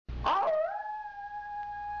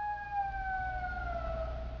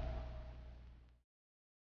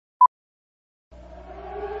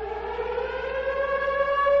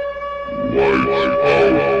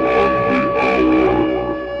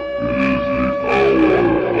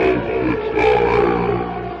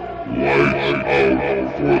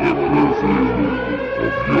for the fulfillment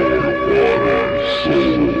of your body,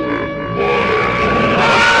 soul, and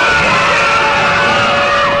mind.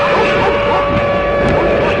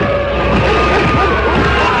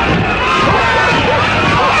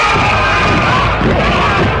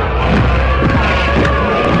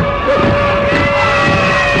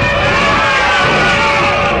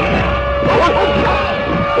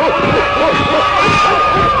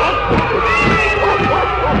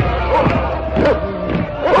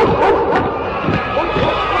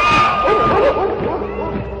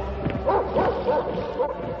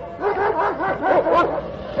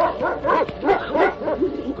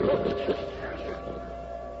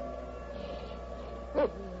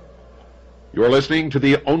 You're listening to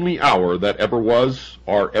the only hour that ever was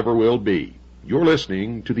or ever will be. You're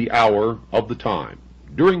listening to the hour of the time,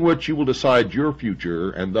 during which you will decide your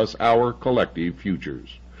future and thus our collective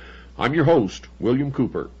futures. I'm your host, William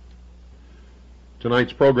Cooper.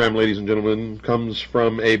 Tonight's program, ladies and gentlemen, comes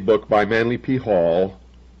from a book by Manly P. Hall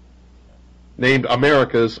named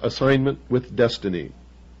America's Assignment with Destiny.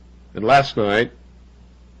 And last night,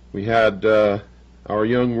 we had our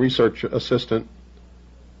young research assistant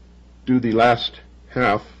do the last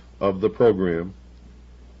half of the program,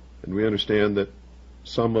 and we understand that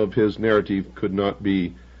some of his narrative could not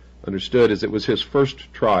be understood as it was his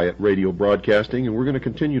first try at radio broadcasting, and we're going to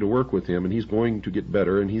continue to work with him, and he's going to get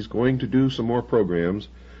better, and he's going to do some more programs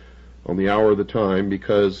on the hour of the time,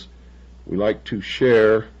 because we like to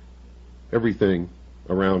share everything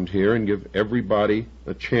around here and give everybody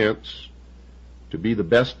a chance to be the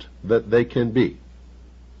best that they can be.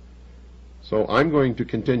 So I'm going to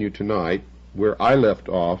continue tonight where I left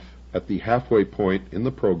off at the halfway point in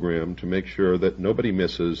the program to make sure that nobody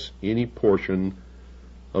misses any portion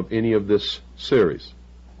of any of this series.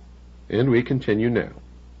 And we continue now.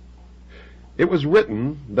 It was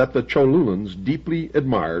written that the Cholulans deeply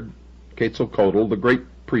admired Quetzalcoatl, the great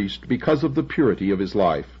priest, because of the purity of his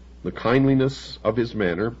life, the kindliness of his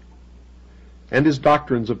manner, and his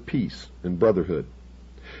doctrines of peace and brotherhood.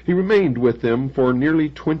 He remained with them for nearly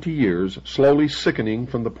 20 years, slowly sickening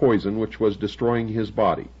from the poison which was destroying his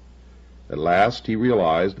body. At last he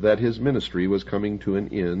realized that his ministry was coming to an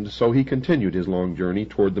end, so he continued his long journey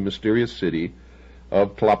toward the mysterious city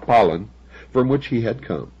of Tlapalan, from which he had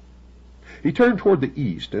come. He turned toward the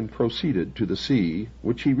east and proceeded to the sea,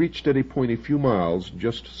 which he reached at a point a few miles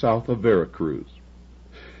just south of Veracruz.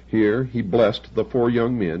 Here he blessed the 4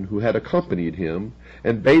 young men who had accompanied him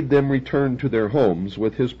and bade them return to their homes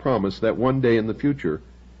with his promise that one day in the future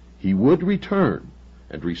he would return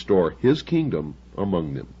and restore his kingdom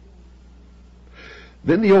among them.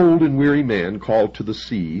 Then the old and weary man called to the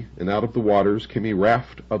sea, and out of the waters came a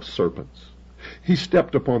raft of serpents. He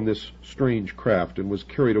stepped upon this strange craft and was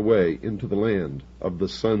carried away into the land of the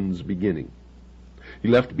sun's beginning. He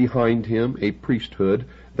left behind him a priesthood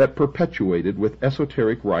that perpetuated with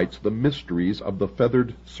esoteric rites the mysteries of the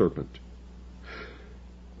feathered serpent.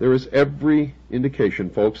 There is every indication,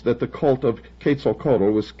 folks, that the cult of Quetzalcoatl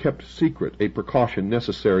was kept secret, a precaution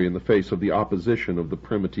necessary in the face of the opposition of the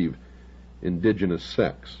primitive indigenous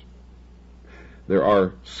sects. There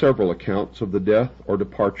are several accounts of the death or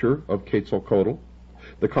departure of Quetzalcoatl.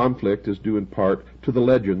 The conflict is due in part to the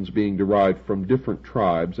legends being derived from different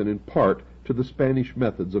tribes and in part to the Spanish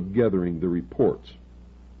methods of gathering the reports.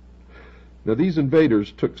 Now, these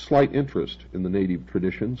invaders took slight interest in the native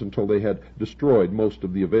traditions until they had destroyed most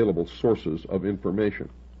of the available sources of information.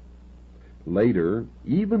 Later,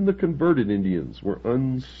 even the converted Indians were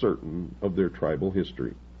uncertain of their tribal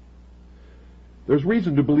history. There's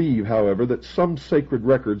reason to believe, however, that some sacred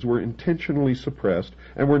records were intentionally suppressed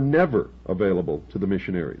and were never available to the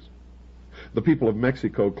missionaries. The people of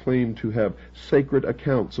Mexico claim to have sacred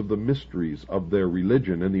accounts of the mysteries of their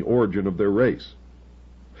religion and the origin of their race.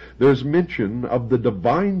 There's mention of the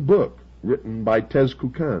divine book written by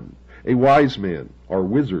Tezcucan, a wise man or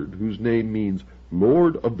wizard whose name means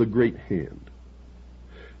Lord of the Great Hand.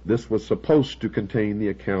 This was supposed to contain the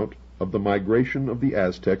account of the migration of the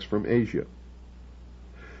Aztecs from Asia.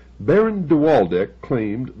 Baron de Waldeck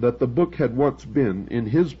claimed that the book had once been in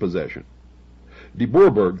his possession. De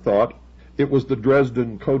Bourbourg thought it was the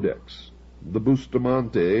Dresden Codex. The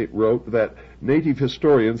Bustamante wrote that native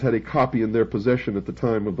historians had a copy in their possession at the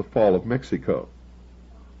time of the fall of Mexico.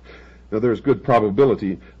 Now, there is good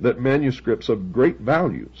probability that manuscripts of great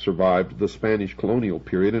value survived the Spanish colonial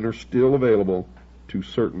period and are still available to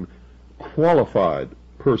certain qualified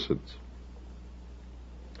persons.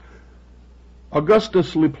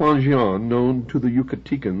 Augustus Leplangian, known to the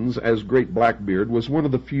Yucatecans as Great Blackbeard, was one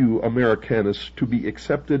of the few Americanists to be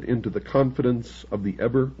accepted into the confidence of the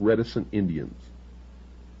ever-reticent Indians.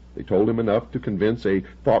 They told him enough to convince a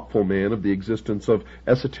thoughtful man of the existence of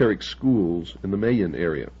esoteric schools in the Mayan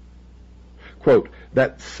area. Quote,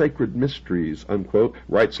 that sacred mysteries, unquote,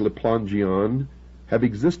 writes Leplangian, have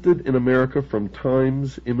existed in America from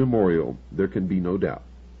times immemorial, there can be no doubt.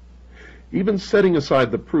 Even setting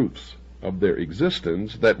aside the proofs of their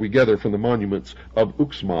existence that we gather from the monuments of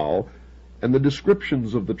Uxmal and the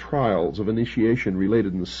descriptions of the trials of initiation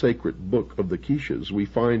related in the sacred book of the Quiches, we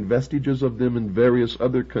find vestiges of them in various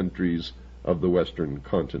other countries of the western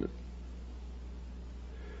continent.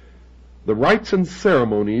 The rites and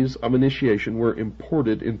ceremonies of initiation were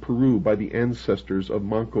imported in Peru by the ancestors of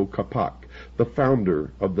Manco Capac, the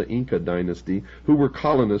founder of the Inca dynasty, who were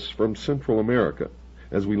colonists from Central America,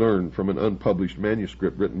 as we learn from an unpublished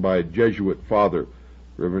manuscript written by a Jesuit father,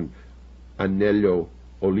 Reverend Anelio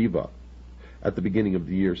Oliva, at the beginning of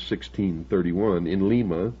the year 1631 in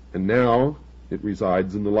Lima, and now it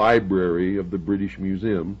resides in the library of the British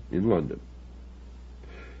Museum in London.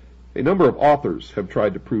 A number of authors have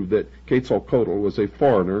tried to prove that Quetzalcoatl was a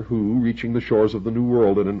foreigner who, reaching the shores of the New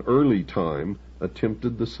World at an early time,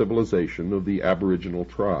 attempted the civilization of the aboriginal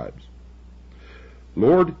tribes.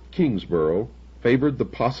 Lord Kingsborough favored the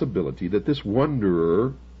possibility that this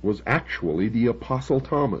wanderer was actually the Apostle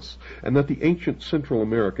Thomas, and that the ancient Central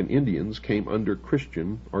American Indians came under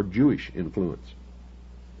Christian or Jewish influence.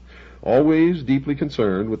 Always deeply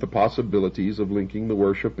concerned with the possibilities of linking the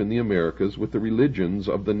worship in the Americas with the religions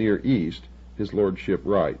of the Near East, his lordship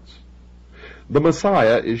writes, the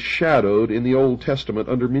Messiah is shadowed in the Old Testament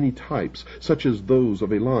under many types, such as those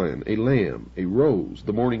of a lion, a lamb, a rose,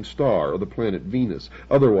 the morning star, or the planet Venus,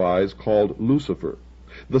 otherwise called Lucifer,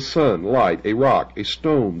 the sun, light, a rock, a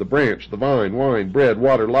stone, the branch, the vine, wine, bread,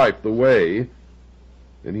 water, life, the way,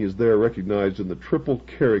 and he is there recognized in the triple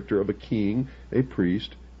character of a king, a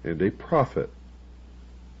priest, and a prophet.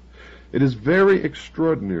 It is very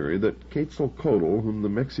extraordinary that Quetzalcoatl, whom the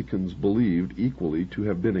Mexicans believed equally to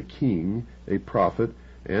have been a king, a prophet,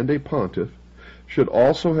 and a pontiff, should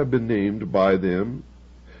also have been named by them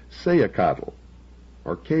Sayacatl,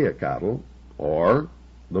 or Quetzalcoatl, or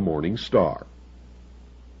the morning star.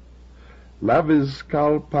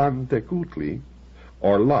 Lavizcalpantecutli,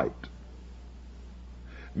 or light.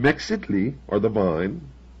 Mexitli, or the vine,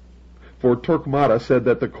 for Torquemada said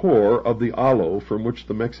that the core of the aloe from which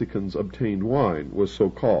the Mexicans obtained wine was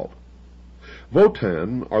so called.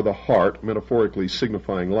 Votan, or the heart, metaphorically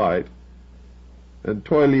signifying light, and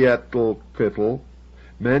Toilietl,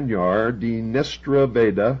 Manyar de Nestra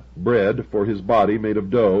Veda, bread for his body made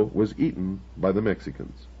of dough, was eaten by the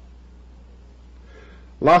Mexicans.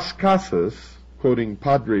 Las Casas, quoting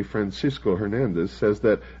Padre Francisco Hernandez, says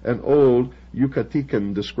that an old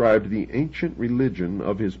Yucatecan described the ancient religion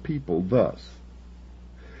of his people thus: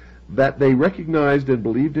 that they recognized and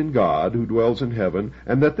believed in God who dwells in heaven,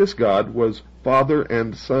 and that this God was Father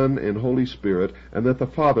and Son and Holy Spirit, and that the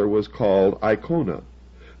Father was called Icona,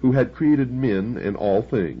 who had created men and all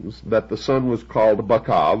things, that the Son was called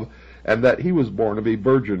Bacav, and that he was born of a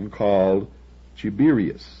virgin called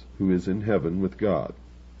Tiberius, who is in heaven with God.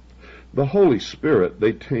 The Holy Spirit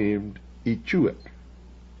they tamed Ichuic.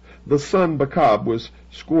 The son Bacab was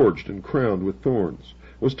scourged and crowned with thorns,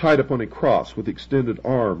 was tied upon a cross with extended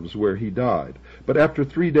arms where he died, but after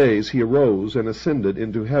 3 days he arose and ascended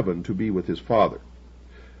into heaven to be with his Father.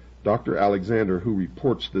 Dr. Alexander, who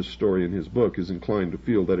reports this story in his book, is inclined to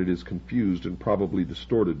feel that it is confused and probably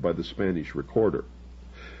distorted by the Spanish recorder.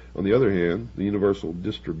 On the other hand, the universal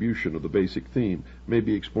distribution of the basic theme may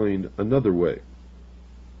be explained another way.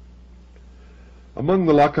 Among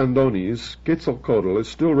the Lacandones, Quetzalcoatl is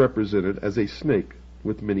still represented as a snake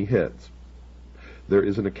with many heads. There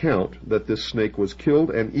is an account that this snake was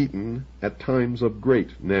killed and eaten at times of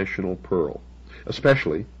great national peril,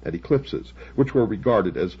 especially at eclipses, which were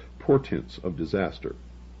regarded as portents of disaster.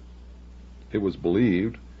 It was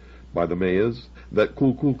believed by the Mayas that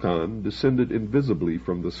Kukulkan descended invisibly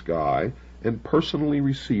from the sky and personally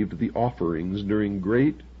received the offerings during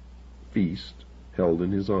great feast held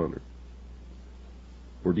in his honor.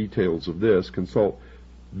 For details of this, consult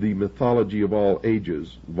The Mythology of All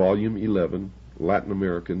Ages, Volume 11, Latin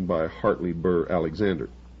American, by Hartley Burr Alexander.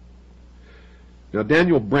 Now,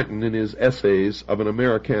 Daniel Brenton, in his Essays of an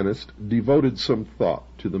Americanist, devoted some thought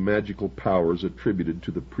to the magical powers attributed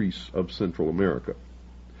to the priests of Central America.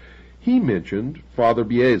 He mentioned Father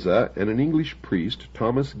Bieza and an English priest,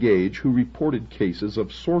 Thomas Gage, who reported cases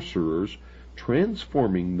of sorcerers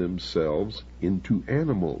transforming themselves into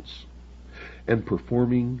animals and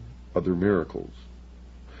performing other miracles.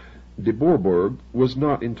 De Bourbourg was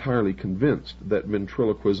not entirely convinced that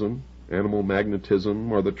ventriloquism animal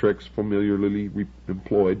magnetism, or the tricks familiarly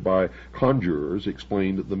employed by conjurers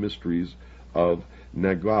explained the mysteries of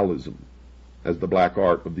Nagualism, as the black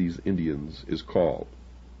art of these Indians is called.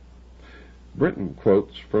 Brinton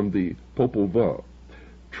quotes from the Popol Vuh.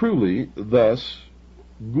 Truly, thus,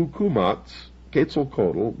 Gukumat's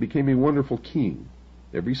Quetzalcoatl became a wonderful king.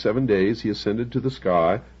 Every 7 days he ascended to the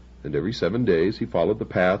sky, and every 7 days he followed the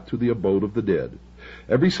path to the abode of the dead.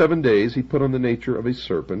 Every 7 days he put on the nature of a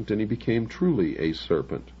serpent, and he became truly a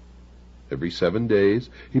serpent. Every 7 days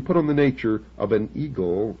he put on the nature of an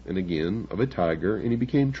eagle, and again of a tiger, and he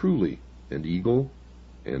became truly an eagle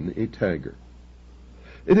and a tiger.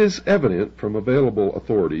 It is evident from available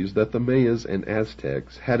authorities that the Mayas and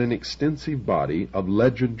Aztecs had an extensive body of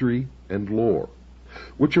legendary and lore,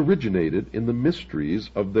 which originated in the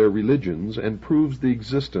mysteries of their religions and proves the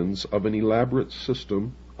existence of an elaborate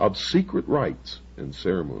system of secret rites and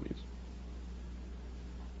ceremonies.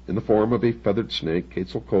 In the form of a feathered snake,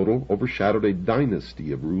 Quetzalcoatl overshadowed a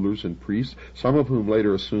dynasty of rulers and priests, some of whom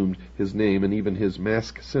later assumed his name and even his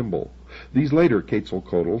mask symbol. These later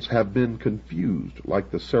Quetzalcoatls have been confused,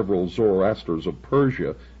 like the several Zoroasters of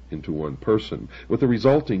Persia, into one person, with a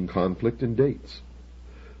resulting conflict in dates.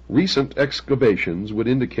 Recent excavations would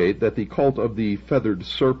indicate that the cult of the feathered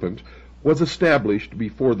serpent was established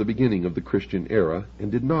before the beginning of the Christian era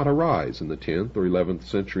and did not arise in the 10th or 11th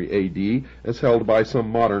century A.D. as held by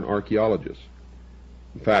some modern archaeologists.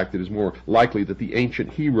 In fact, it is more likely that the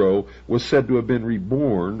ancient hero was said to have been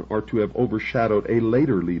reborn or to have overshadowed a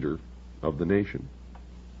later leader of the nation.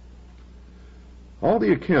 All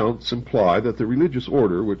the accounts imply that the religious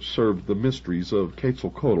order which served the mysteries of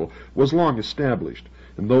Quetzalcoatl was long established,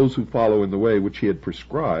 and those who follow in the way which he had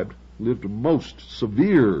prescribed lived most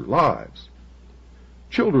severe lives.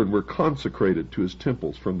 Children were consecrated to his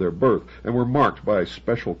temples from their birth and were marked by a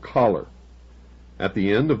special collar. At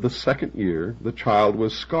the end of the 2nd year, the child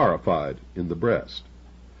was scarified in the breast.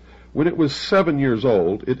 When it was 7 years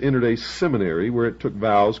old, it entered a seminary where it took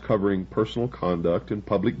vows covering personal conduct and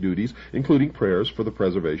public duties, including prayers for the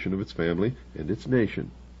preservation of its family and its nation.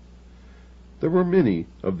 There were many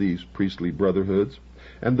of these priestly brotherhoods,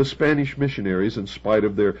 and the Spanish missionaries, in spite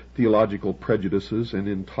of their theological prejudices and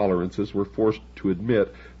intolerances, were forced to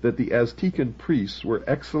admit that the Aztecan priests were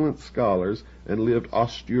excellent scholars and lived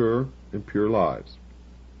austere and pure lives.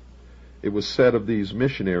 It was said of these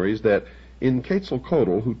missionaries that in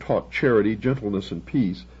Quetzalcoatl, who taught charity, gentleness, and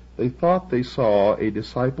peace, they thought they saw a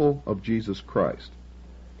disciple of Jesus Christ.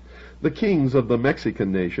 The kings of the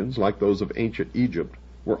Mexican nations, like those of ancient Egypt,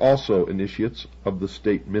 were also initiates of the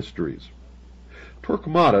state mysteries.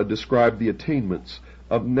 Torquemada described the attainments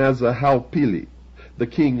of Nazahalpili, the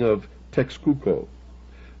king of Texcoco.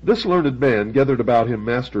 This learned man gathered about him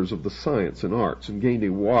masters of the science and arts, and gained a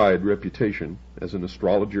wide reputation as an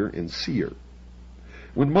astrologer and seer.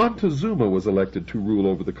 When Montezuma was elected to rule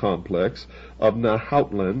over the complex of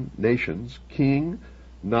Nahuatlan nations, King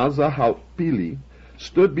Nazahalpili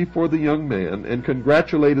stood before the young man and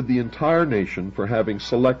congratulated the entire nation for having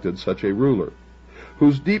selected such a ruler,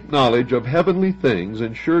 whose deep knowledge of heavenly things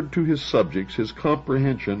ensured to his subjects his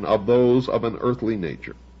comprehension of those of an earthly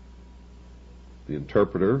nature. The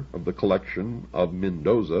interpreter of the collection of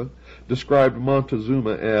Mendoza described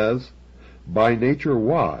Montezuma as by nature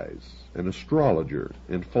wise, an astrologer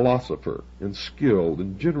and philosopher, and skilled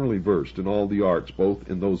and generally versed in all the arts, both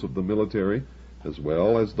in those of the military as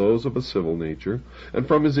well as those of a civil nature, and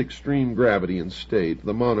from his extreme gravity and state,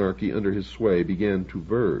 the monarchy under his sway began to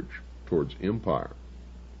verge towards empire.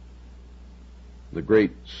 The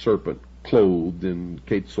great serpent, clothed in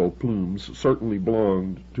quetzal plumes, certainly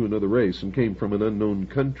belonged to another race and came from an unknown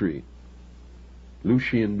country.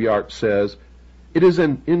 Lucien Biart says, "It is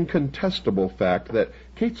an incontestable fact that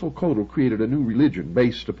Quetzalcoatl created a new religion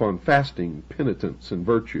based upon fasting, penitence, and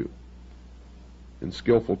virtue. In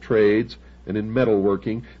skillful trades and in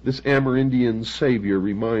metalworking, this Amerindian savior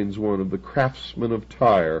reminds one of the craftsmen of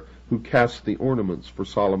Tyre who cast the ornaments for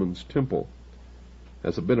Solomon's temple.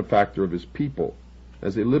 As a benefactor of his people,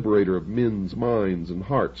 as a liberator of men's minds and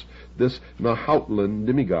hearts, this Nahuatlan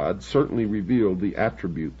demigod certainly revealed the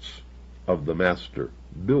attributes of the master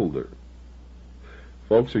builder."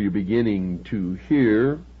 Folks, are you beginning to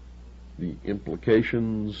hear the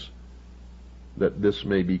implications that this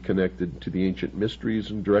may be connected to the ancient mysteries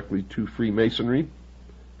and directly to Freemasonry?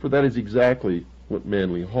 For that is exactly what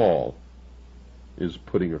Manly Hall is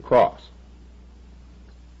putting across.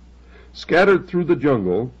 Scattered through the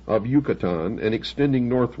jungle of Yucatan and extending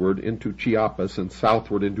northward into Chiapas and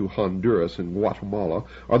southward into Honduras and Guatemala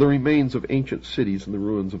are the remains of ancient cities and the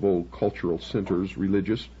ruins of old cultural centers,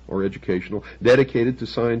 religious or educational, dedicated to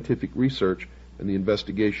scientific research and the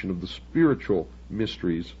investigation of the spiritual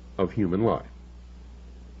mysteries of human life.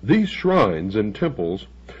 These shrines and temples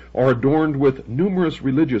are adorned with numerous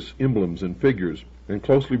religious emblems and figures, and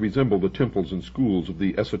closely resemble the temples and schools of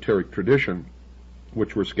the esoteric tradition,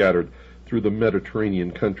 which were scattered through the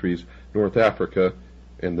Mediterranean countries, North Africa,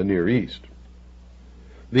 and the Near East.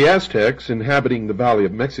 The Aztecs, inhabiting the Valley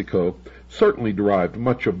of Mexico, certainly derived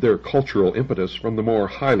much of their cultural impetus from the more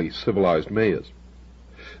highly civilized Mayas.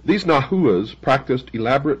 These Nahuas practiced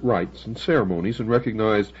elaborate rites and ceremonies and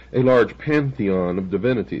recognized a large pantheon of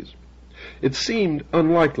divinities. It seemed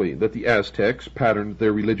unlikely that the Aztecs patterned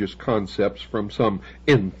their religious concepts from some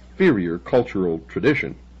inferior cultural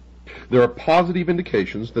tradition. There are positive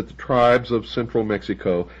indications that the tribes of central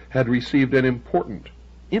Mexico had received an important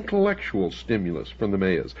intellectual stimulus from the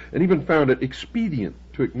Mayas, and even found it expedient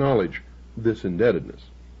to acknowledge this indebtedness.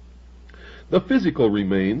 The physical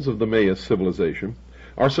remains of the Maya civilization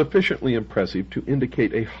are sufficiently impressive to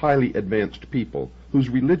indicate a highly advanced people whose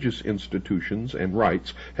religious institutions and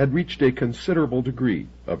rites had reached a considerable degree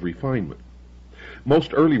of refinement.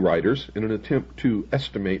 Most early writers, in an attempt to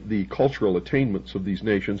estimate the cultural attainments of these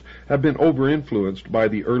nations, have been over-influenced by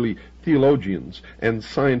the early theologians and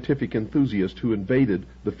scientific enthusiasts who invaded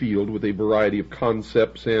the field with a variety of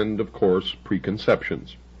concepts and, of course,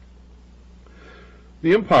 preconceptions.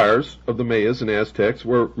 The empires of the Mayas and Aztecs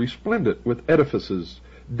were resplendent with edifices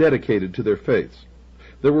dedicated to their faiths.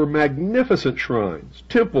 There were magnificent shrines,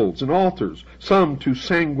 temples, and altars, some to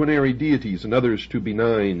sanguinary deities and others to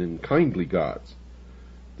benign and kindly gods.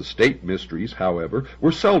 The state mysteries, however,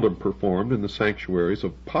 were seldom performed in the sanctuaries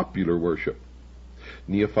of popular worship.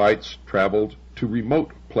 Neophytes traveled to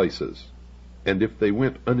remote places, and if they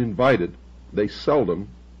went uninvited, they seldom,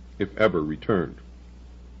 if ever, returned.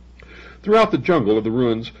 Throughout the jungle are the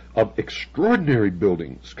ruins of extraordinary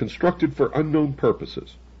buildings constructed for unknown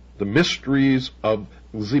purposes. The mysteries of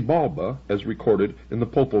Xibalba, as recorded in the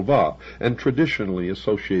Popol Vuh, and traditionally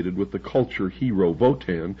associated with the culture hero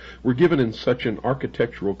Votan, were given in such an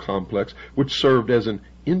architectural complex which served as an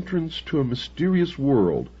entrance to a mysterious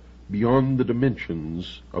world beyond the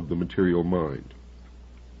dimensions of the material mind.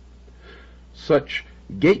 Such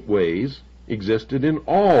gateways existed in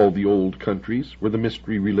all the old countries where the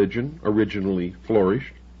mystery religion originally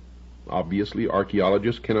flourished. Obviously,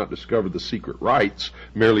 archaeologists cannot discover the secret rites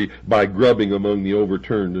merely by grubbing among the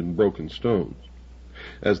overturned and broken stones.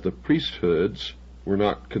 As the priesthoods were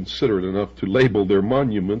not considerate enough to label their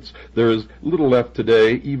monuments, there is little left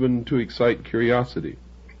today even to excite curiosity.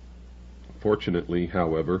 Fortunately,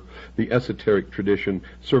 however, the esoteric tradition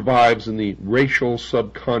survives in the racial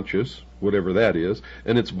subconscious, whatever that is,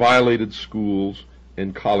 and its violated schools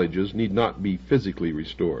and colleges need not be physically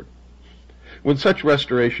restored. When such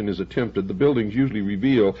restoration is attempted, the buildings usually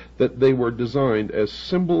reveal that they were designed as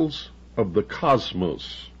symbols of the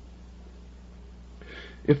cosmos.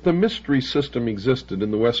 If the mystery system existed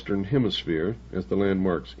in the Western Hemisphere, as the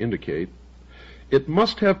landmarks indicate, it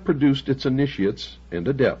must have produced its initiates and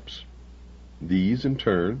adepts. These, in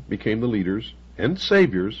turn, became the leaders and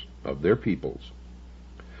saviors of their peoples.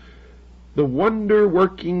 The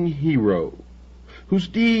wonder-working hero, whose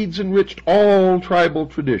deeds enriched all tribal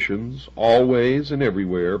traditions, always and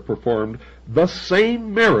everywhere performed the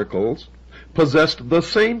same miracles, possessed the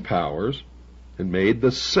same powers, and made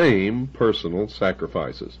the same personal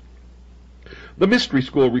sacrifices. The mystery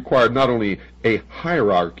school required not only a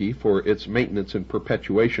hierarchy for its maintenance and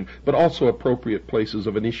perpetuation, but also appropriate places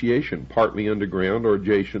of initiation, partly underground or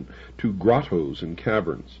adjacent to grottos and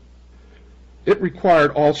caverns. It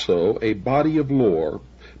required also a body of lore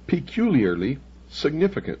peculiarly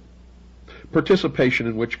significant, participation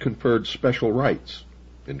in which conferred special rights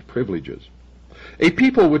and privileges. A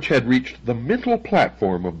people which had reached the mental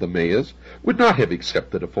platform of the Mayas would not have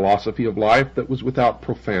accepted a philosophy of life that was without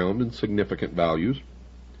profound and significant values.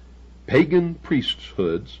 Pagan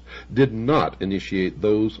priesthoods did not initiate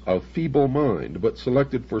those of feeble mind, but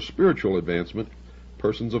selected for spiritual advancement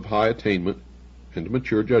persons of high attainment and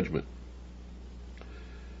mature judgment.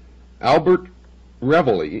 Albert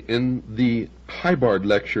Reveille, in the Hybard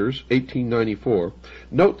Lectures, 1894,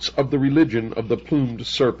 notes of the religion of the plumed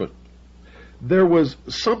serpent. There was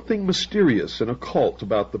something mysterious and occult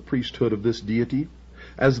about the priesthood of this deity,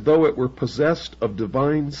 as though it were possessed of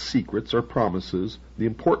divine secrets or promises, the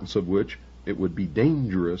importance of which it would be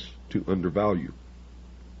dangerous to undervalue.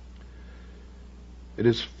 It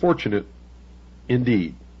is fortunate,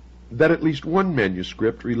 indeed, that at least one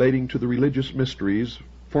manuscript relating to the religious mysteries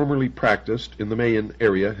formerly practiced in the Mayan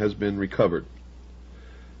area has been recovered.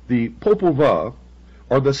 The Popol Vuh,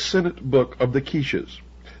 or the Senate Book of the Quiches,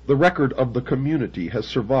 The record of the community has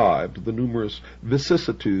survived the numerous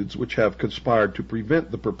vicissitudes which have conspired to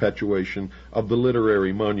prevent the perpetuation of the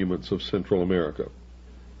literary monuments of Central America.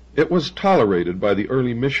 It was tolerated by the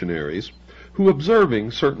early missionaries, who,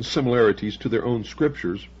 observing certain similarities to their own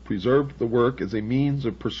scriptures, preserved the work as a means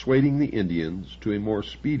of persuading the Indians to a more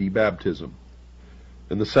speedy baptism.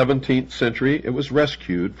 In the 17th century it was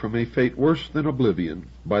rescued from a fate worse than oblivion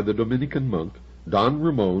by the Dominican monk Don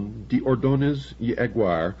Ramon de Ordonez y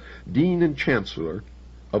Aguirre, Dean and Chancellor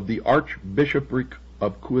of the Archbishopric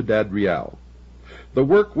of Ciudad Real. The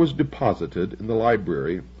work was deposited in the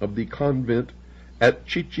library of the convent at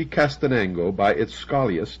Chichicastenango by its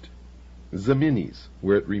scholiast Ximenes,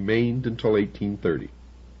 where it remained until 1830.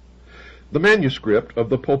 The manuscript of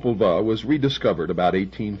the Popol Vuh was rediscovered about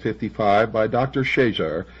 1855 by Dr.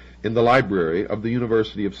 Cesar in the library of the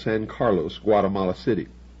University of San Carlos, Guatemala City.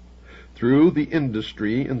 Through the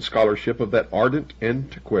industry and scholarship of that ardent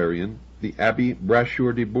antiquarian, the Abbé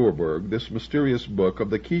Brasseur de Bourbourg, this mysterious book of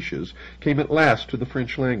the Quiches came at last to the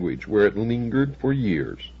French language, where it lingered for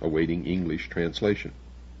years, awaiting English translation.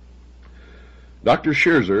 Dr.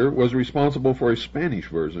 Scherzer was responsible for a Spanish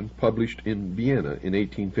version published in Vienna in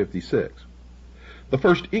 1856. The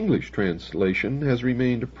first English translation has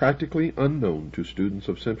remained practically unknown to students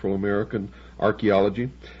of Central American archaeology,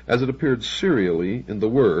 as it appeared serially in The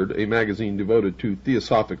Word, a magazine devoted to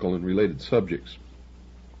theosophical and related subjects.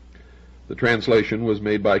 The translation was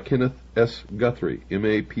made by Kenneth S. Guthrie,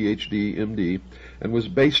 M.A., Ph.D., M.D., and was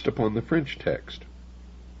based upon the French text.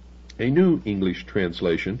 A new English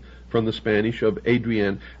translation from the Spanish of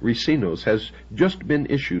Adrian Ricinos has just been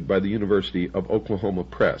issued by the University of Oklahoma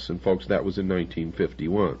Press, and folks, that was in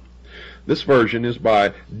 1951. This version is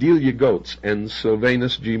by Delia Goetz and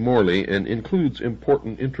Sylvanus G. Morley and includes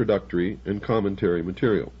important introductory and commentary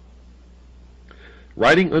material.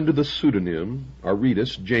 Writing under the pseudonym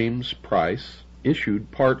Aretas James Price,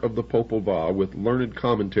 issued part of the Popol Vuh with learned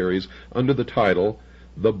commentaries under the title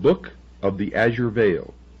The Book of the Azure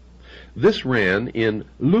Veil. This ran in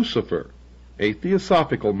Lucifer, a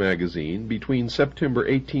theosophical magazine, between September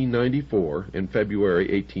 1894 and February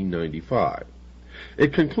 1895.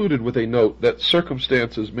 It concluded with a note that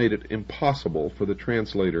circumstances made it impossible for the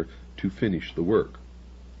translator to finish the work.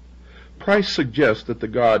 Price suggests that the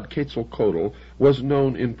god Quetzalcoatl was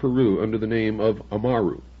known in Peru under the name of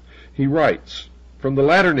Amaru. He writes, "From the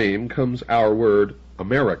latter name comes our word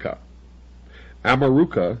America.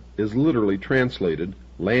 Amaruca is literally translated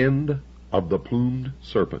Land of the Plumed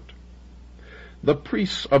Serpent. The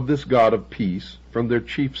priests of this god of peace, from their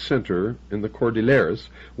chief center in the Cordilleras,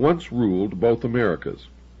 once ruled both Americas.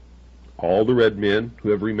 All the red men who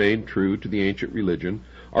have remained true to the ancient religion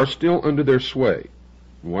are still under their sway.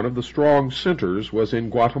 One of the strong centers was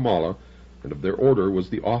in Guatemala, and of their order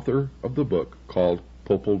was the author of the book called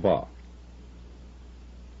Popol Vuh."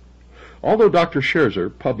 Although Dr.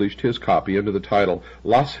 Scherzer published his copy under the title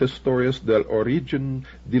Las Historias del Origen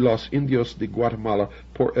de los Indios de Guatemala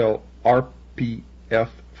por el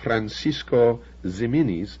R.P.F. Francisco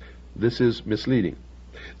Ximenes, this is misleading.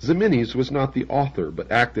 Ximenes was not the author,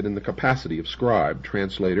 but acted in the capacity of scribe,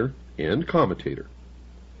 translator, and commentator.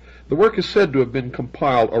 The work is said to have been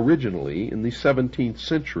compiled originally in the 17th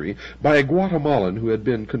century by a Guatemalan who had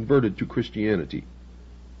been converted to Christianity.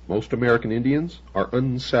 Most American Indians are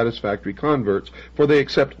unsatisfactory converts, for they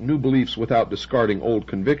accept new beliefs without discarding old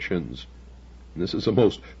convictions. This is a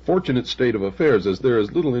most fortunate state of affairs, as there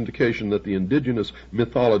is little indication that the indigenous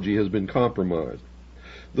mythology has been compromised.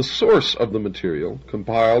 The source of the material,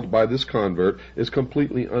 compiled by this convert, is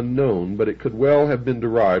completely unknown, but it could well have been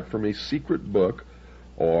derived from a secret book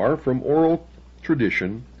or from oral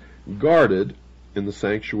tradition guarded in the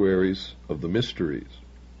sanctuaries of the mysteries.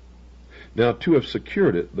 Now, to have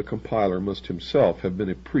secured it, the compiler must himself have been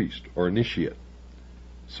a priest or initiate.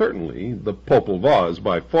 Certainly, the Popol Vuh is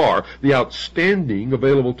by far the outstanding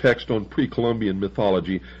available text on pre-Columbian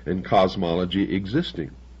mythology and cosmology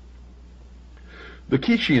existing. The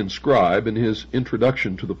Quichean scribe, in his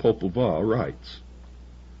introduction to the Popol Vuh, writes,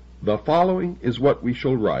 "The following is what we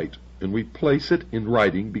shall write, and we place it in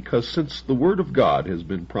writing because since the Word of God has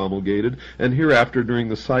been promulgated, and hereafter during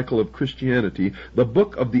the cycle of Christianity, the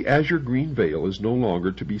book of the azure green veil is no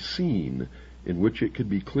longer to be seen, in which it could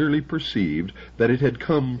be clearly perceived that it had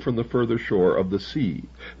come from the further shore of the sea,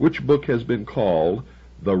 which book has been called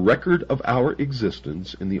the record of our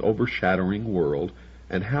existence in the overshadowing world,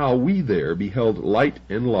 and how we there beheld light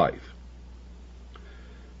and life."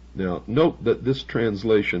 Now, note that this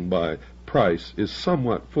translation by Price is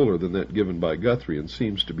somewhat fuller than that given by Guthrie and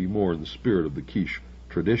seems to be more in the spirit of the Quiche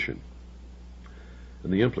tradition.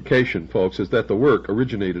 And the implication, folks, is that the work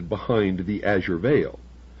originated behind the azure veil.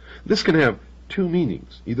 This can have two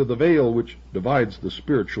meanings, either the veil which divides the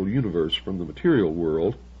spiritual universe from the material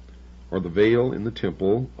world, or the veil in the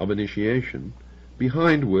temple of initiation,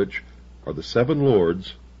 behind which are the seven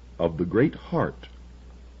lords of the great heart.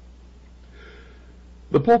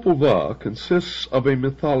 The Popol Vuh consists of a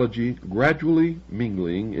mythology gradually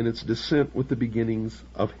mingling in its descent with the beginnings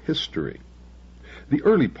of history. The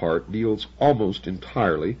early part deals almost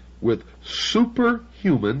entirely with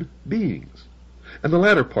superhuman beings, and the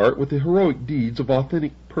latter part with the heroic deeds of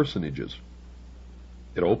authentic personages.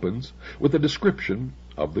 It opens with a description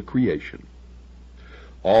of the creation.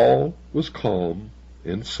 All was calm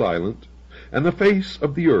and silent, and the face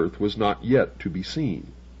of the earth was not yet to be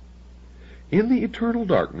seen. In the eternal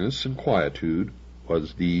darkness and quietude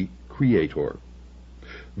was the Creator,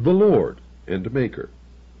 the Lord and Maker,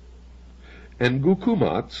 and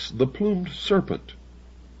Gukumats, the plumed serpent.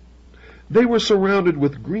 They were surrounded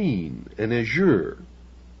with green and azure,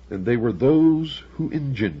 and they were those who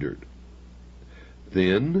engendered.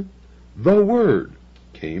 Then the Word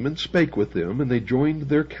came and spake with them, and they joined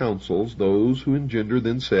their counsels. Those who engendered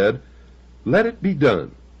then said, Let it be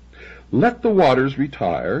done. Let the waters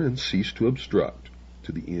retire and cease to obstruct,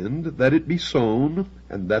 to the end that it be sown,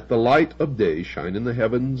 and that the light of day shine in the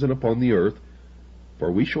heavens and upon the earth.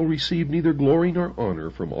 For we shall receive neither glory nor honor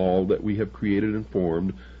from all that we have created and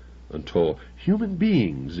formed, until human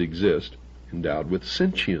beings exist, endowed with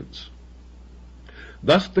sentience.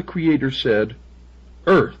 Thus the Creator said,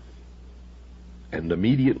 Earth, and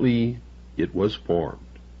immediately it was formed.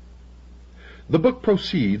 The book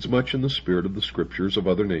proceeds much in the spirit of the scriptures of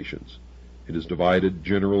other nations. It is divided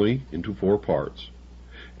generally into 4 parts: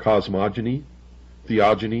 cosmogony,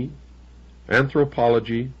 theogony,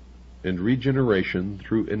 anthropology, and regeneration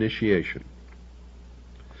through initiation.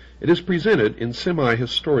 It is presented in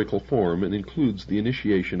semi-historical form and includes the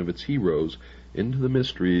initiation of its heroes into the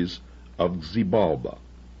mysteries of Xibalba.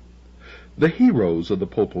 The heroes of the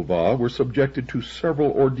Popol Vuh were subjected to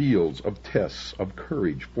several ordeals of tests of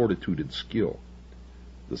courage, fortitude, and skill.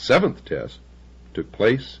 The 7th test took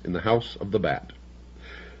place in the House of the Bat.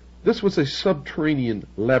 This was a subterranean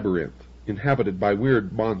labyrinth inhabited by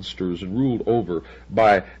weird monsters and ruled over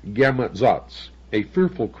by Gamazots, a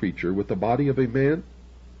fearful creature with the body of a man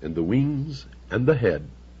and the wings and the head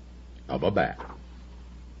of a bat.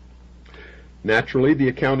 Naturally, the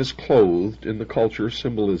account is clothed in the culture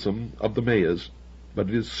symbolism of the Mayas, but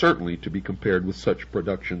it is certainly to be compared with such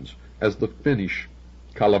productions as the Finnish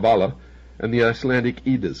Kalevala and the Icelandic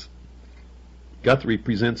Eddas. Guthrie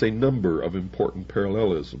presents a number of important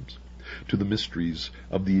parallelisms to the mysteries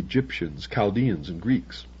of the Egyptians, Chaldeans, and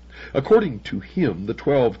Greeks. According to him, the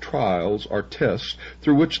 12 trials or tests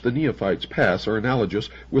through which the neophytes pass are analogous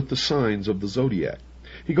with the signs of the zodiac.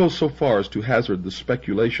 He goes so far as to hazard the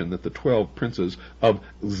speculation that the 12 princes of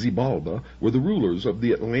Xibalba were the rulers of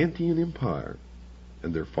the Atlantean Empire,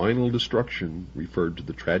 and their final destruction referred to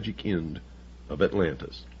the tragic end of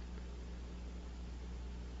Atlantis.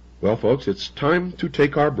 Well, folks, it's time to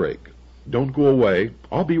take our break. Don't go away.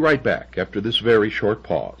 I'll be right back after this very short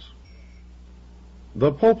pause.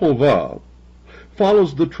 The Popol Vuh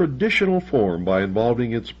follows the traditional form by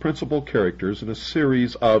involving its principal characters in a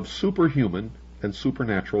series of superhuman and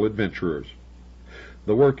supernatural adventurers.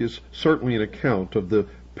 The work is certainly an account of the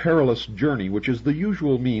perilous journey which is the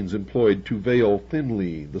usual means employed to veil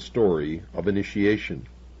thinly the story of initiation.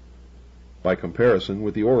 By comparison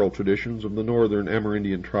with the oral traditions of the northern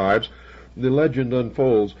Amerindian tribes, the legend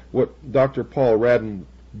unfolds what Dr. Paul Radden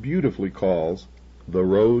beautifully calls the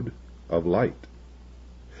road of light.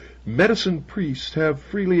 Medicine priests have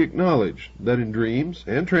freely acknowledged that in dreams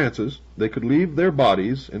and trances they could leave their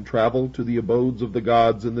bodies and travel to the abodes of the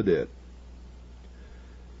gods and the dead.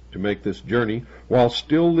 To make this journey while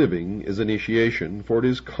still living is initiation, for it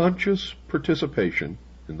is conscious participation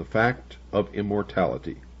in the fact of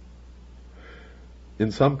immortality.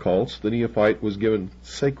 In some cults, the neophyte was given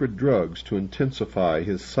sacred drugs to intensify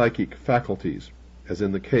his psychic faculties, as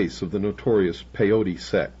in the case of the notorious peyote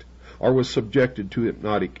sect, or was subjected to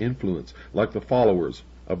hypnotic influence, like the followers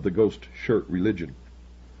of the ghost shirt religion.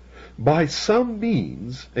 By some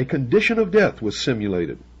means, a condition of death was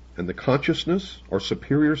simulated, and the consciousness or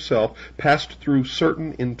superior self passed through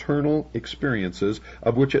certain internal experiences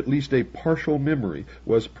of which at least a partial memory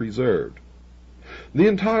was preserved. The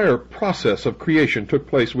entire process of creation took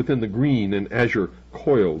place within the green and azure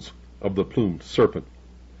coils of the plumed serpent.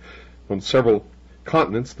 On several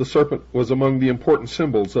continents, the serpent was among the important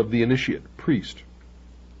symbols of the initiate priest.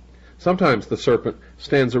 Sometimes the serpent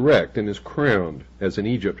stands erect and is crowned, as in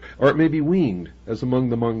Egypt, or it may be winged, as among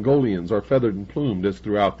the Mongolians, or feathered and plumed, as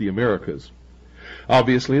throughout the Americas.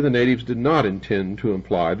 Obviously, the natives did not intend to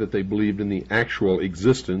imply that they believed in the actual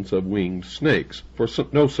existence of winged snakes, for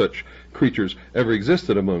no such creatures ever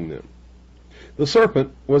existed among them. The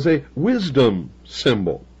serpent was a wisdom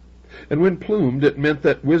symbol, and when plumed, it meant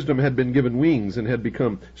that wisdom had been given wings and had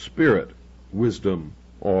become spirit, wisdom,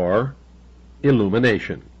 or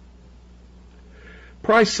illumination.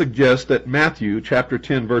 Price suggests that Matthew chapter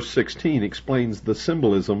 10, verse 16 explains the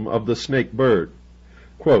symbolism of the snake bird.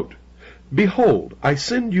 Quote, "Behold, I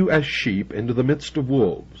send you as sheep into the midst of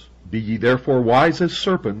wolves. Be ye therefore wise as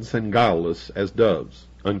serpents and guileless as doves."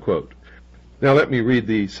 Unquote. Now let me read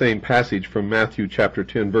the same passage from Matthew chapter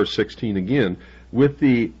 10, verse 16 again, with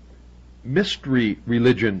the mystery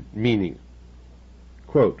religion meaning.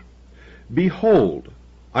 Quote, "Behold,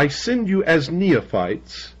 I send you as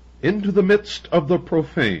neophytes into the midst of the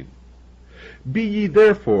profane. Be ye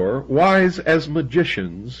therefore wise as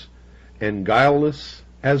magicians and guileless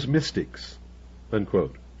as mystics."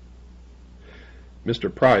 Unquote.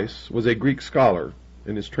 Mr. Price was a Greek scholar,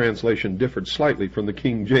 and his translation differed slightly from the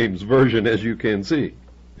King James Version, as you can see.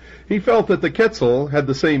 He felt that the quetzal had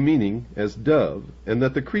the same meaning as dove, and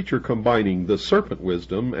that the creature combining the serpent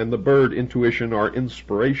wisdom and the bird intuition or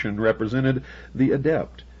inspiration represented the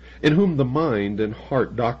adept, in whom the mind and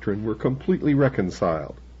heart doctrine were completely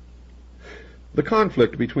reconciled. The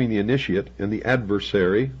conflict between the initiate and the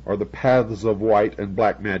adversary, or the paths of white and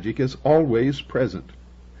black magic, is always present.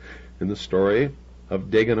 In the story of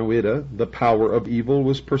Daganoweda, the power of evil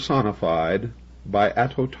was personified by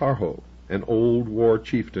Atotarho, an old war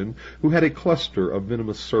chieftain who had a cluster of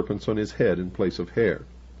venomous serpents on his head in place of hair.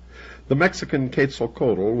 The Mexican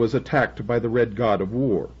Quetzalcoatl was attacked by the red god of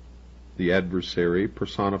war. The adversary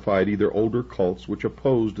personified either older cults which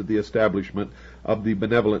opposed the establishment of the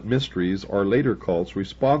benevolent mysteries, or later cults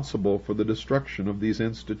responsible for the destruction of these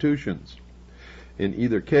institutions. In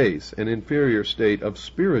either case, an inferior state of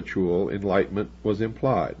spiritual enlightenment was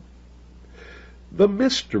implied. The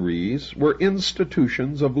mysteries were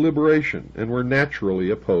institutions of liberation, and were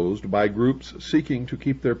naturally opposed by groups seeking to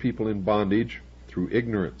keep their people in bondage through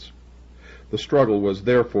ignorance. The struggle was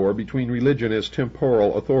therefore between religion as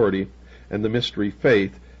temporal authority and the mystery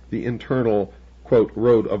faith, the internal, quote,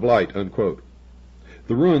 road of light, unquote.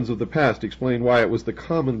 The ruins of the past explain why it was the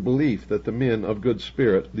common belief that the men of good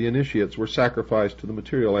spirit, the initiates, were sacrificed to the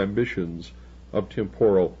material ambitions of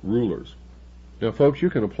temporal rulers. Now, folks, you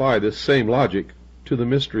can apply this same logic to the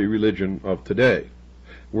mystery religion of today.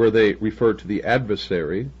 Where they refer to the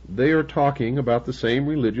adversary, they are talking about the same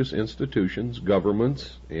religious institutions,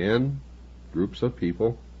 governments, and groups of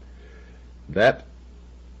people that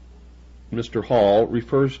Mr. Hall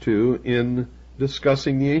refers to in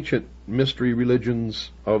discussing the ancient mystery religions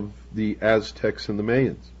of the Aztecs and the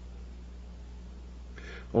Mayans.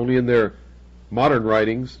 Only in their modern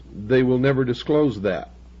writings, they will never disclose that.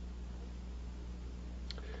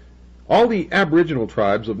 All the aboriginal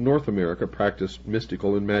tribes of North America practiced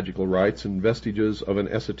mystical and magical rites, and vestiges of an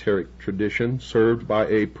esoteric tradition served by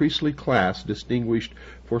a priestly class distinguished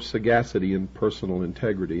for sagacity and personal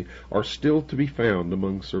integrity are still to be found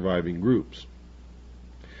among surviving groups.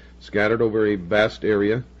 Scattered over a vast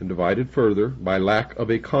area and divided further by lack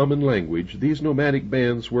of a common language, these nomadic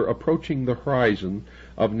bands were approaching the horizon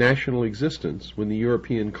of national existence when the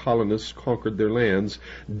European colonists conquered their lands,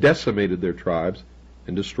 decimated their tribes,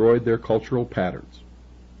 and destroyed their cultural patterns.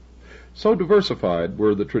 So diversified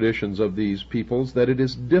were the traditions of these peoples that it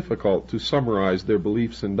is difficult to summarize their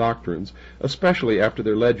beliefs and doctrines, especially after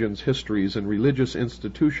their legends, histories, and religious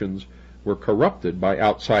institutions were corrupted by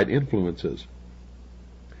outside influences.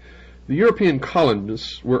 The European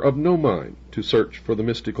colonists were of no mind to search for the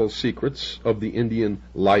mystical secrets of the Indian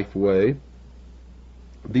life way.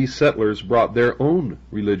 These settlers brought their own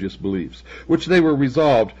religious beliefs, which they were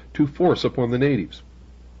resolved to force upon the natives.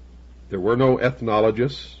 There were no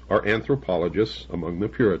ethnologists or anthropologists among the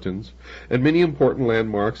Puritans, and many important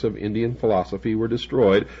landmarks of Indian philosophy were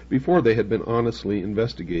destroyed before they had been honestly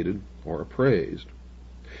investigated or appraised.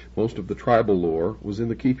 Most of the tribal lore was in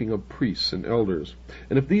the keeping of priests and elders,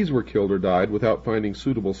 and if these were killed or died without finding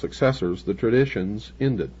suitable successors, the traditions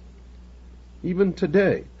ended. Even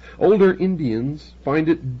today, older Indians find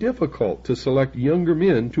it difficult to select younger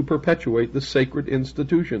men to perpetuate the sacred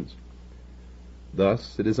institutions.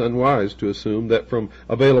 Thus, it is unwise to assume that from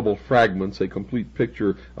available fragments a complete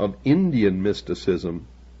picture of Indian mysticism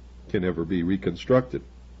can ever be reconstructed.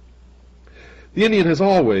 The Indian has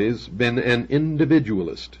always been an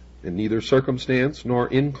individualist, and neither circumstance nor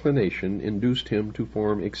inclination induced him to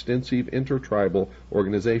form extensive intertribal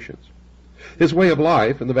organizations. His way of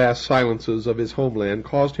life and the vast silences of his homeland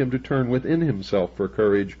caused him to turn within himself for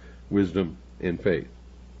courage, wisdom, and faith.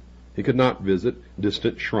 He could not visit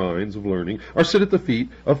distant shrines of learning or sit at the feet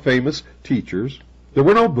of famous teachers. There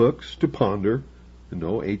were no books to ponder and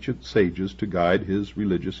no ancient sages to guide his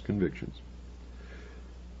religious convictions.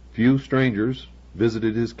 Few strangers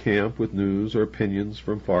visited his camp with news or opinions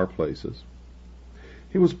from far places.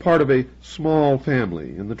 He was part of a small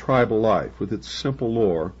family, and the tribal life, with its simple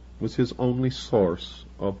lore, was his only source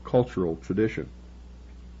of cultural tradition.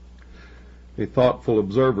 A thoughtful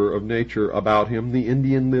observer of nature about him, the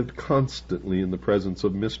Indian lived constantly in the presence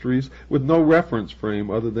of mysteries, with no reference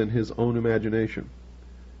frame other than his own imagination.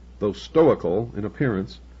 Though stoical in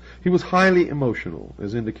appearance, he was highly emotional,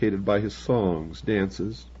 as indicated by his songs,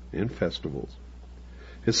 dances, and festivals.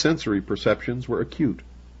 His sensory perceptions were acute,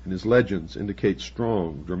 and his legends indicate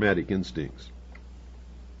strong dramatic instincts.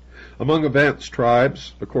 Among advanced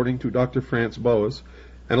tribes, according to Dr. Franz Boas,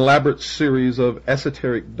 an elaborate series of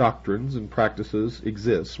esoteric doctrines and practices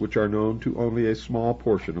exists which are known to only a small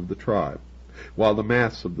portion of the tribe, while the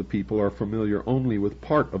mass of the people are familiar only with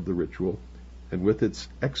part of the ritual and with its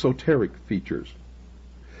exoteric features.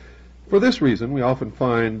 For this reason, we often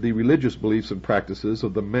find the religious beliefs and practices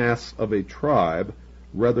of the mass of a tribe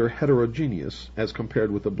rather heterogeneous as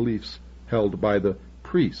compared with the beliefs held by the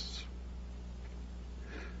priests.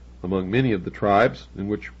 Among many of the tribes in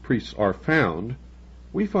which priests are found,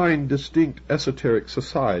 we find distinct esoteric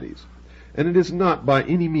societies, and it is not by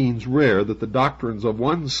any means rare that the doctrines of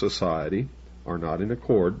one society are not in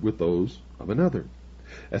accord with those of another.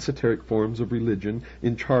 Esoteric forms of religion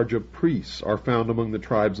in charge of priests are found among the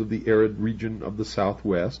tribes of the arid region of the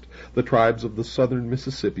Southwest, the tribes of the southern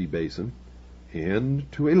Mississippi basin,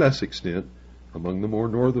 and, to a less extent, among the more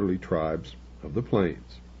northerly tribes of the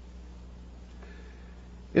plains.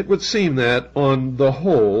 It would seem that, on the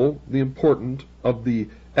whole, the importance of the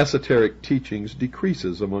esoteric teachings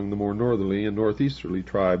decreases among the more northerly and northeasterly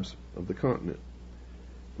tribes of the continent.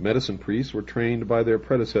 The medicine priests were trained by their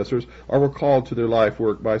predecessors or were called to their life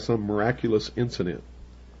work by some miraculous incident.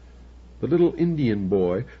 The little Indian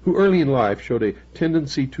boy, who early in life showed a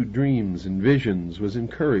tendency to dreams and visions, was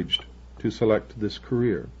encouraged to select this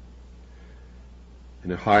career.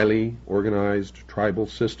 In a highly organized tribal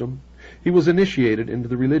system, he was initiated into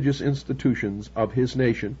the religious institutions of his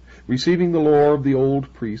nation, receiving the lore of the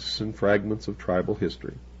old priests and fragments of tribal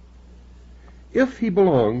history. If he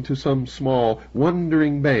belonged to some small,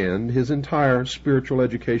 wandering band, his entire spiritual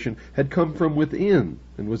education had come from within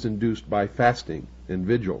and was induced by fasting and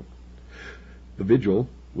vigil. The vigil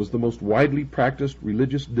was the most widely practiced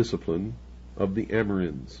religious discipline of the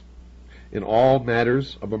Amerinds. In all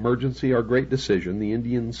matters of emergency or great decision, the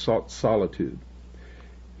Indians sought solitude.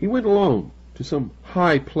 He went alone to some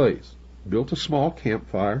high place, built a small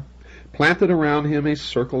campfire, planted around him a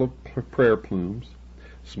circle of prayer plumes,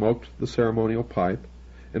 smoked the ceremonial pipe,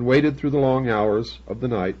 and waited through the long hours of the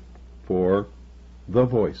night for the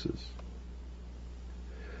voices.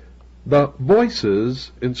 The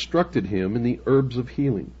voices instructed him in the herbs of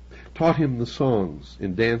healing, taught him the songs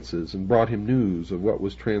and dances, and brought him news of what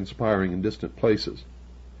was transpiring in distant places.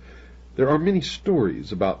 There are many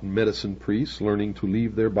stories about medicine priests learning to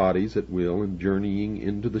leave their bodies at will and journeying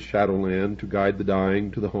into the shadowland to guide the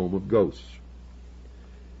dying to the home of ghosts.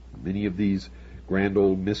 Many of these grand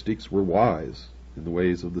old mystics were wise in the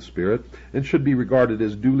ways of the spirit and should be regarded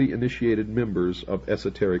as duly initiated members of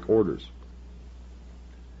esoteric orders.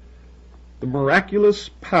 The miraculous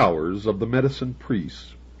powers of the medicine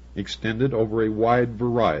priests extended over a wide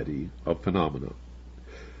variety of phenomena.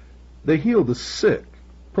 They healed the sick,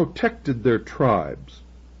 protected their tribes.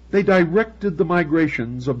 They directed the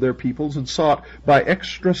migrations of their peoples and sought by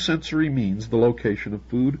extrasensory means the location of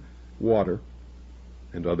food, water,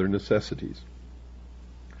 and other necessities.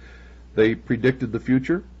 They predicted the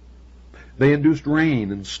future. They induced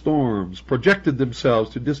rain and storms, projected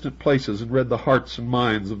themselves to distant places, and read the hearts and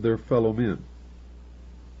minds of their fellow men.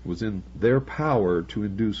 It was in their power to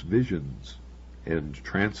induce visions and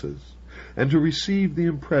trances, and to receive the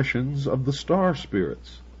impressions of the star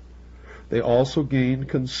spirits. They also gained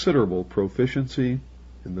considerable proficiency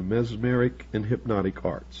in the mesmeric and hypnotic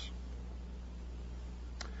arts.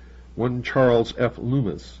 One Charles F.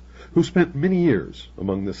 Loomis, who spent many years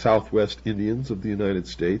among the Southwest Indians of the United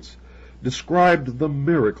States, described the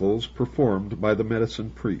miracles performed by the medicine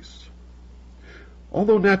priests.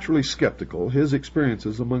 Although naturally skeptical, his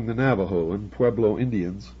experiences among the Navajo and Pueblo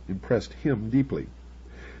Indians impressed him deeply.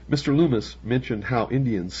 Mr. Loomis mentioned how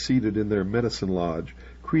Indians seated in their medicine lodge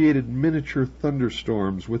created miniature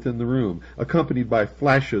thunderstorms within the room, accompanied by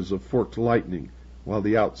flashes of forked lightning, while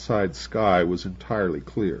the outside sky was entirely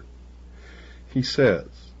clear. He says,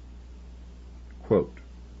 quote,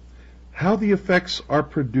 How the effects are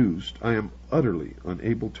produced I am utterly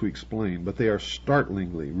unable to explain, but they are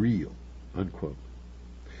startlingly real." Unquote.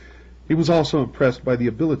 He was also impressed by the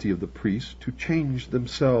ability of the priests to change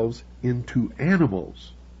themselves into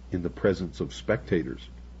animals in the presence of spectators.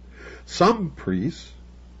 Some priests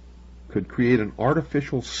could create an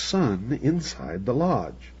artificial sun inside the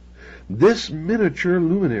lodge. This miniature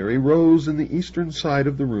luminary rose in the eastern side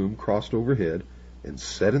of the room, crossed overhead, and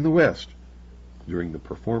set in the west during the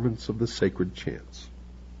performance of the sacred chants.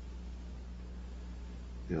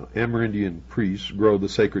 Now, Amerindian priests grow the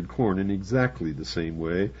sacred corn in exactly the same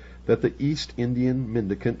way that the East Indian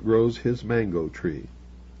mendicant grows his mango tree.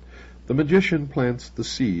 The magician plants the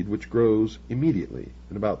seed, which grows immediately,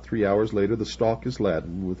 and about 3 hours later the stalk is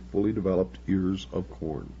laden with fully developed ears of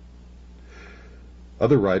corn.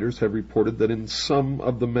 Other writers have reported that in some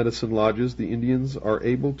of the medicine lodges the Indians are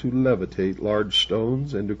able to levitate large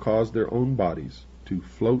stones and to cause their own bodies to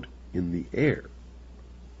float in the air.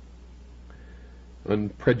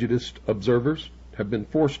 Unprejudiced observers have been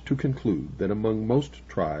forced to conclude that among most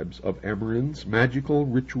tribes of Amerins, magical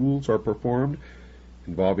rituals are performed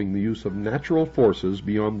involving the use of natural forces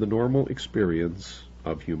beyond the normal experience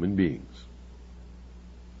of human beings.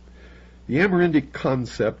 The Amerindic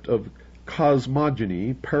concept of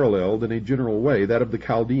cosmogony paralleled in a general way that of the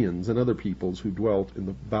Chaldeans and other peoples who dwelt in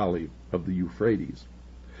the valley of the Euphrates.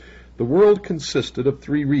 The world consisted of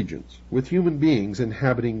 3 regions, with human beings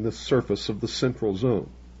inhabiting the surface of the central zone.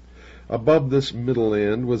 Above this middle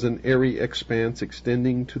land was an airy expanse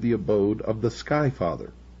extending to the abode of the Sky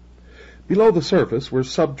Father. Below the surface were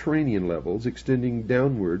subterranean levels extending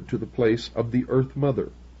downward to the place of the Earth Mother,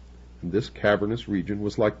 and this cavernous region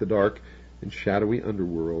was like the dark and shadowy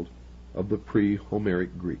underworld of the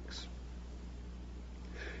pre-Homeric Greeks.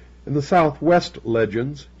 In the southwest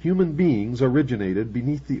legends, human beings originated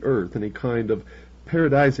beneath the earth in a kind of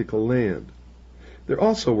paradisical land. There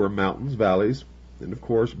also were mountains, valleys, and of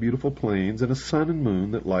course beautiful plains, and a sun and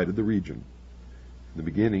moon that lighted the region. In the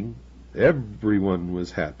beginning, everyone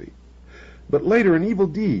was happy, but later an evil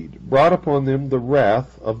deed brought upon them the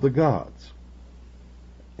wrath of the gods.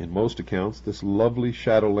 In most accounts, this lovely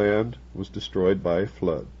shadowland was destroyed by a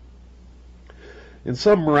flood. In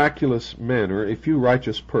some miraculous manner, a few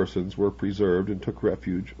righteous persons were preserved and took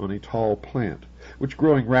refuge on a tall plant, which,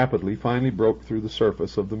 growing rapidly, finally broke through the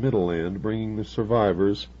surface of the middle land, bringing the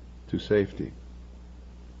survivors to safety.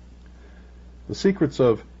 The secrets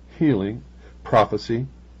of healing, prophecy,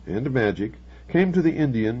 and magic came to the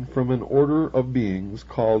Indian from an order of beings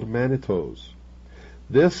called Manitos.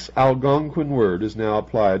 This Algonquin word is now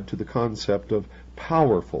applied to the concept of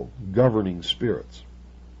powerful, governing spirits.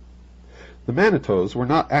 The Manitos were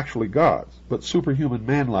not actually gods, but superhuman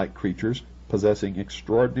man-like creatures possessing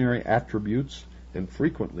extraordinary attributes and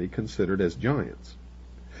frequently considered as giants.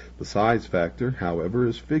 The size factor, however,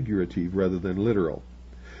 is figurative rather than literal.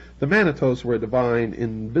 The Manitos were a divine,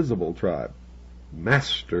 invisible tribe,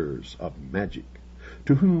 masters of magic,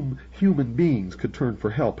 to whom human beings could turn for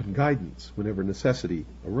help and guidance whenever necessity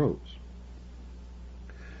arose.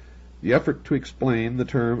 The effort to explain the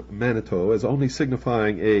term Manito as only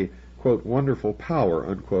signifying a quote, wonderful power,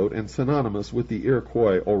 unquote, and synonymous with the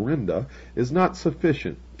Iroquois Orinda, is not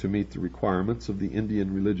sufficient to meet the requirements of the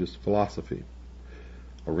Indian religious philosophy.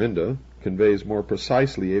 Orinda conveys more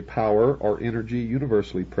precisely a power or energy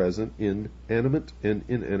universally present in animate and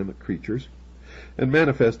inanimate creatures, and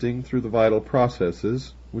manifesting through the vital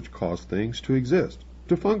processes which cause things to exist,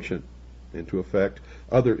 to function, and to affect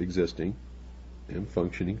other existing and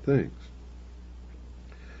functioning things.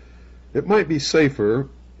 It might be safer,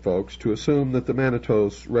 folks, to assume that the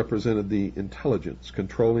Manitos represented the intelligence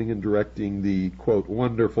controlling and directing the, quote,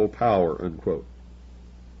 wonderful power, unquote.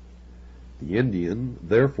 The Indian,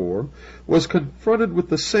 therefore, was confronted with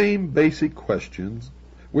the same basic questions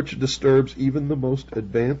which disturbs even the most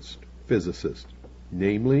advanced physicist,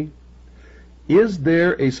 namely, is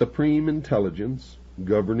there a supreme intelligence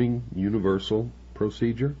governing universal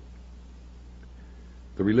procedure?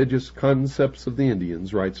 The religious concepts of the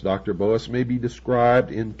Indians, writes Dr. Boas, may be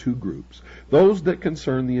described in 2 groups, those that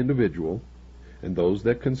concern the individual and those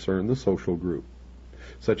that concern the social group,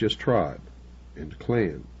 such as tribe and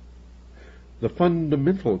clan. The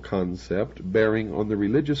fundamental concept bearing on the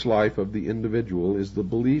religious life of the individual is the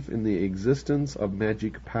belief in the existence of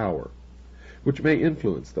magic power, which may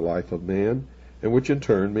influence the life of man, and which in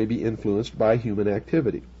turn may be influenced by human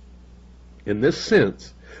activity. In this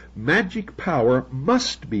sense, magic power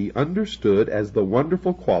must be understood as the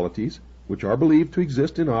wonderful qualities which are believed to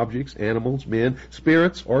exist in objects, animals, men,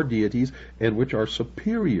 spirits, or deities, and which are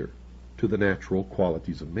superior to the natural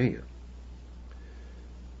qualities of man.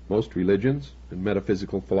 Most religions and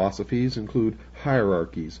metaphysical philosophies include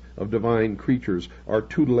hierarchies of divine creatures or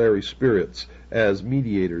tutelary spirits as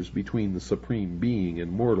mediators between the Supreme Being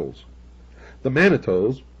and mortals. The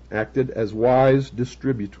Manitos acted as wise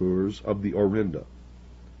distributors of the Orinda.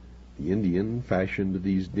 The Indian fashioned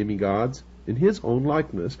these demigods in his own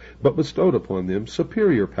likeness, but bestowed upon them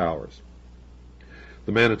superior powers.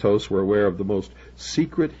 The Manitos were aware of the most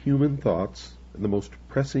secret human thoughts and the most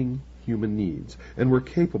pressing human needs, and were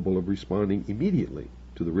capable of responding immediately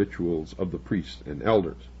to the rituals of the priests and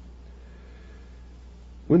elders.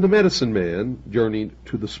 When the medicine man journeyed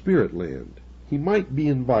to the spirit land, he might be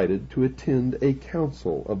invited to attend a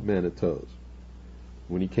council of Manitos.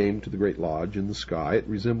 When he came to the great lodge in the sky, it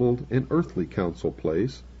resembled an earthly council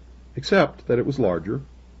place, except that it was larger,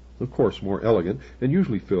 of course more elegant, and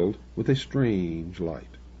usually filled with a strange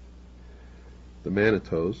light. The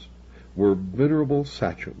Manitos were venerable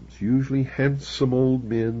sachems, usually handsome old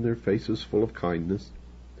men, their faces full of kindness.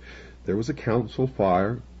 There was a council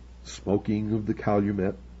fire, smoking of the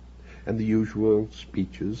calumet, and the usual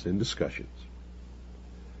speeches and discussions.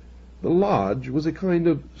 The lodge was a kind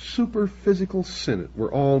of superphysical senate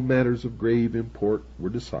where all matters of grave import were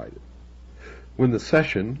decided. When the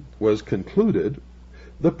session was concluded,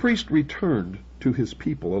 the priest returned to his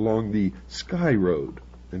people along the sky road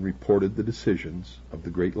and reported the decisions of the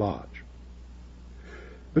great lodge.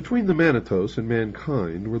 Between the Manitos and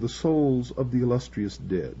mankind were the souls of the illustrious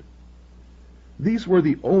dead. These were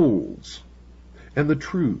the olds and the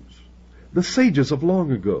trues, the sages of long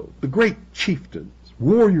ago, the great chieftains,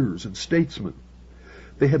 warriors, and statesmen.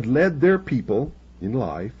 They had led their people in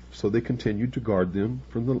life, so they continued to guard them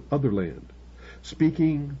from the other land,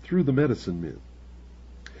 speaking through the medicine men.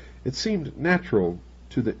 It seemed natural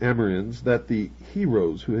to the Amerinds that the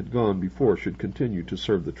heroes who had gone before should continue to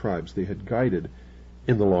serve the tribes they had guided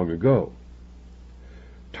in the long ago.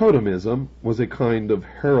 Totemism was a kind of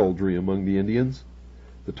heraldry among the Indians.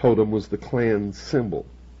 The totem was the clan symbol,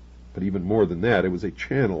 but even more than that, it was a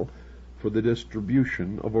channel for the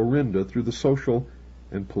distribution of Orinda through the social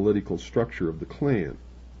and political structure of the clan.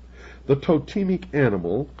 The totemic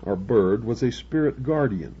animal, or bird, was a spirit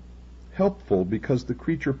guardian, helpful because the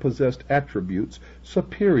creature possessed attributes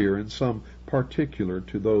superior in some particular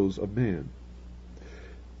to those of man.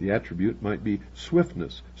 The attribute might be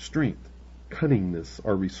swiftness, strength, cunningness,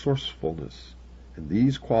 or resourcefulness, and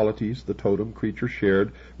these qualities the totem creature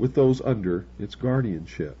shared with those under its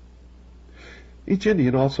guardianship. Each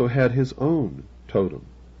Indian also had his own totem,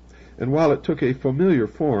 and while it took a familiar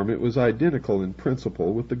form, it was identical in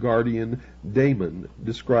principle with the guardian daemon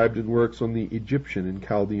described in works on the Egyptian and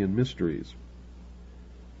Chaldean mysteries.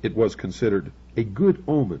 It was considered a good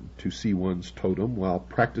omen to see one's totem while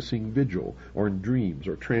practicing vigil or in dreams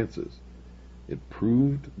or trances. It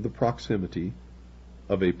proved the proximity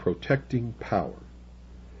of a protecting power.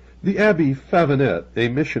 The Abbé Favinet, a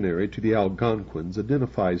missionary to the Algonquins,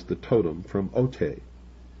 identifies the totem from Ote,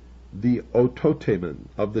 the Ototemen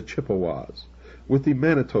of the Chippewas, with the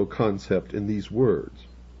Manitou concept in these words.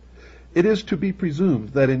 It is to be presumed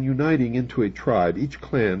that in uniting into a tribe, each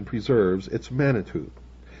clan preserves its Manitou.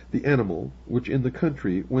 The animal, which in the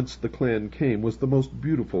country whence the clan came was the most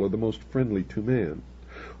beautiful or the most friendly to man,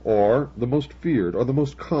 or the most feared or the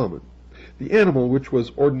most common. The animal which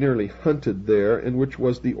was ordinarily hunted there, and which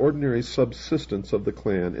was the ordinary subsistence of the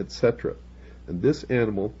clan, etc. And this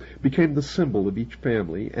animal became the symbol of each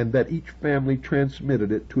family, and that each family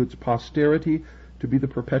transmitted it to its posterity to be the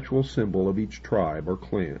perpetual symbol of each tribe or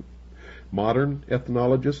clan. Modern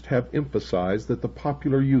ethnologists have emphasized that the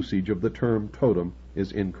popular usage of the term totem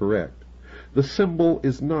is incorrect. The symbol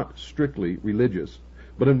is not strictly religious,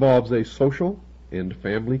 but involves a social and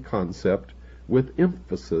family concept with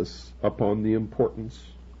emphasis upon the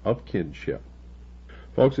importance of kinship.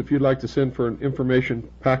 Folks, if you'd like to send for an information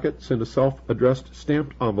packet, send a self-addressed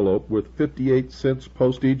stamped envelope with 58 cents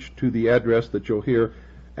postage to the address that you'll hear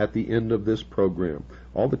at the end of this program.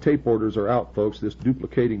 All the tape orders are out, folks. This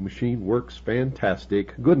duplicating machine works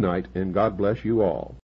fantastic. Good night, and God bless you all.